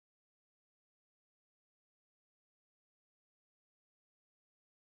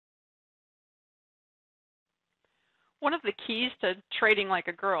One of the keys to trading like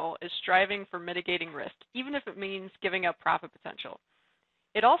a girl is striving for mitigating risk, even if it means giving up profit potential.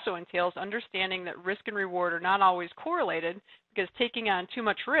 It also entails understanding that risk and reward are not always correlated, because taking on too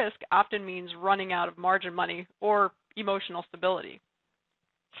much risk often means running out of margin money or emotional stability.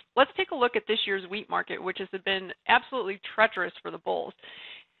 Let's take a look at this year's wheat market, which has been absolutely treacherous for the bulls,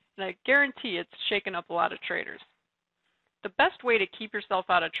 and I guarantee it's shaken up a lot of traders. The best way to keep yourself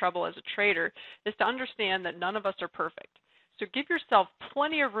out of trouble as a trader is to understand that none of us are perfect. So give yourself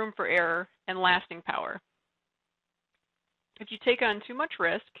plenty of room for error and lasting power. If you take on too much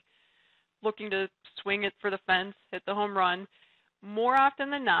risk, looking to swing it for the fence, hit the home run, more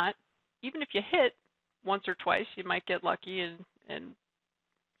often than not, even if you hit once or twice, you might get lucky and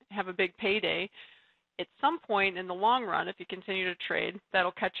have a big payday. At some point in the long run, if you continue to trade,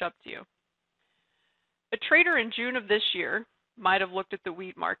 that'll catch up to you. A trader in June of this year might have looked at the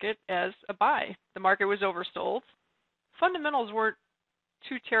wheat market as a buy. The market was oversold. Fundamentals weren't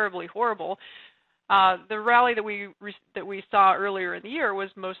too terribly horrible. The rally that we saw earlier in the year was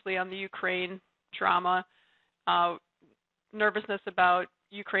mostly on the Ukraine drama, nervousness about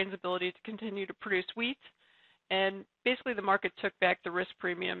Ukraine's ability to continue to produce wheat, and basically the market took back the risk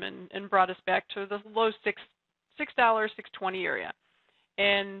premium and brought us back to the low $6, $6.20 area.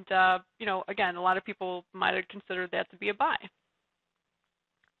 And, again, a lot of people might have considered that to be a buy.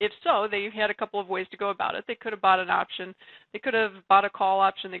 If so, they had a couple of ways to go about it. They could have bought an option. They could have bought a call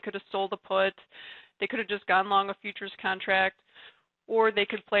option. They could have sold a put. They could have just gone long a futures contract, or they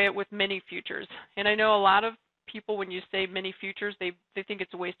could play it with mini futures. And I know a lot of people, when you say mini futures, they think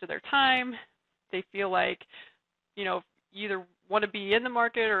it's a waste of their time. They feel like, either want to be in the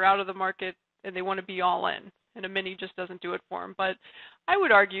market or out of the market, and they want to be all in. And a mini just doesn't do it for them. But I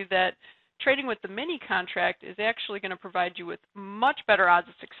would argue that trading with the mini contract is actually going to provide you with much better odds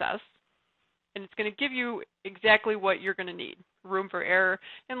of success, and it's going to give you exactly what you're going to need: room for error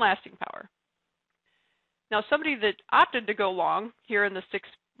and lasting power. Now, somebody that opted to go long here in the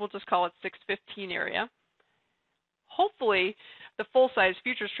we'll just call it 615 area, hopefully the full-size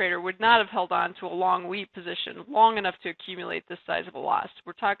futures trader would not have held on to a long wheat position long enough to accumulate this size of a loss.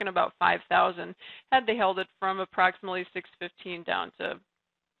 We're talking about 5,000 had they held it from approximately 615 down to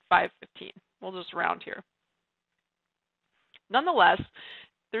 515. We'll just round here. Nonetheless,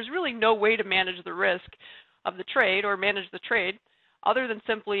 there's really no way to manage the risk of the trade or manage the trade other than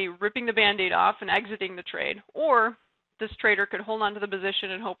simply ripping the Band-Aid off and exiting the trade, or this trader could hold on to the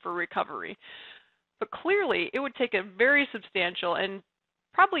position and hope for recovery. But clearly, it would take a very substantial and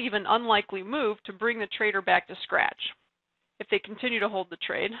probably even unlikely move to bring the trader back to scratch. If they continue to hold the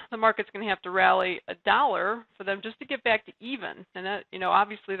trade, the market's going to have to rally $1 for them just to get back to even. And that,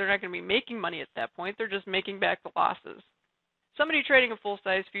 obviously they're not going to be making money at that point. They're just making back the losses. Somebody trading a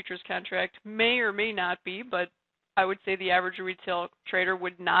full-size futures contract may or may not be, but I would say the average retail trader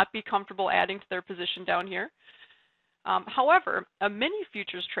would not be comfortable adding to their position down here. However, a mini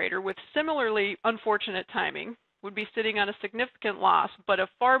futures trader with similarly unfortunate timing would be sitting on a significant loss, but a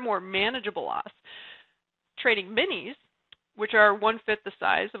far more manageable loss. Trading minis, which are 1/5 the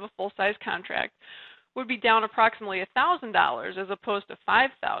size of a full-size contract, would be down approximately $1,000 as opposed to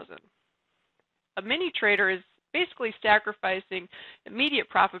 $5,000. A mini trader is basically sacrificing immediate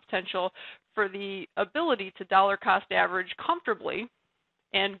profit potential for the ability to dollar cost average comfortably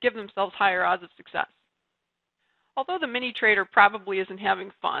and give themselves higher odds of success. Although the mini trader probably isn't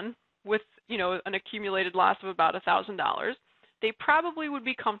having fun with, an accumulated loss of about $1,000, they probably would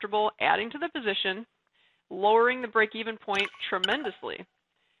be comfortable adding to the position, lowering the break-even point tremendously.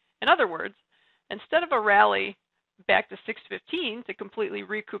 In other words, instead of a rally back to 615 to completely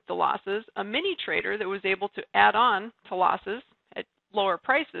recoup the losses, a mini trader that was able to add on to losses at lower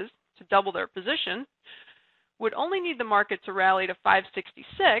prices to double their position would only need the market to rally to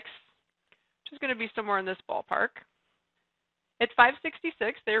 566, which is going to be somewhere in this ballpark. At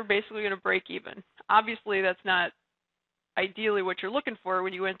 566, they're basically going to break even. Obviously, that's not ideally what you're looking for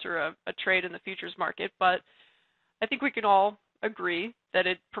when you enter a trade in the futures market, but I think we can all agree that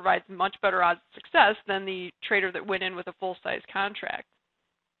it provides much better odds of success than the trader that went in with a full-size contract.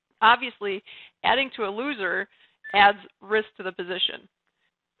 Obviously, adding to a loser adds risk to the position.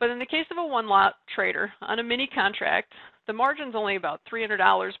 But in the case of a one-lot trader on a mini contract, the margin's only about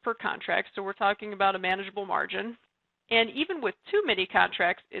 $300 per contract, so we're talking about a manageable margin. And even with 2 mini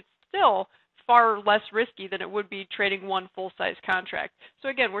contracts, it's still far less risky than it would be trading one full-size contract. So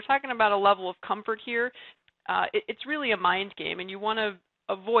again, we're talking about a level of comfort here. It's really a mind game, and you want to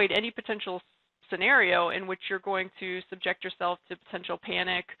avoid any potential scenario in which you're going to subject yourself to potential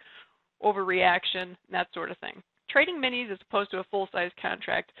panic, overreaction, that sort of thing. Trading minis as opposed to a full-size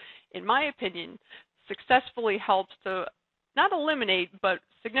contract, in my opinion, successfully helps to not eliminate, but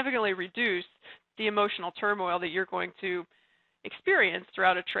significantly reduce the emotional turmoil that you're going to experience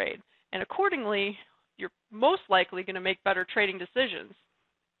throughout a trade. And accordingly, you're most likely going to make better trading decisions.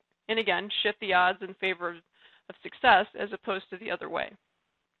 And again, shift the odds in favor of success as opposed to the other way.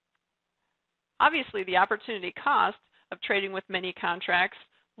 Obviously, the opportunity cost of trading with many contracts,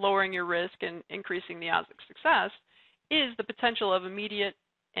 lowering your risk and increasing the odds of success, is the potential of immediate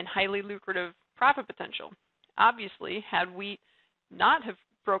and highly lucrative profit potential. Obviously, had wheat not have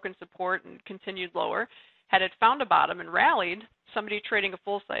broken support and continued lower, had it found a bottom and rallied, somebody trading a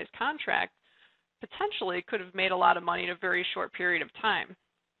full-size contract potentially could have made a lot of money in a very short period of time.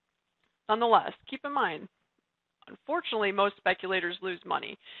 Nonetheless, keep in mind, unfortunately, most speculators lose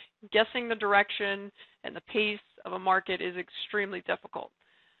money. Guessing the direction and the pace of a market is extremely difficult.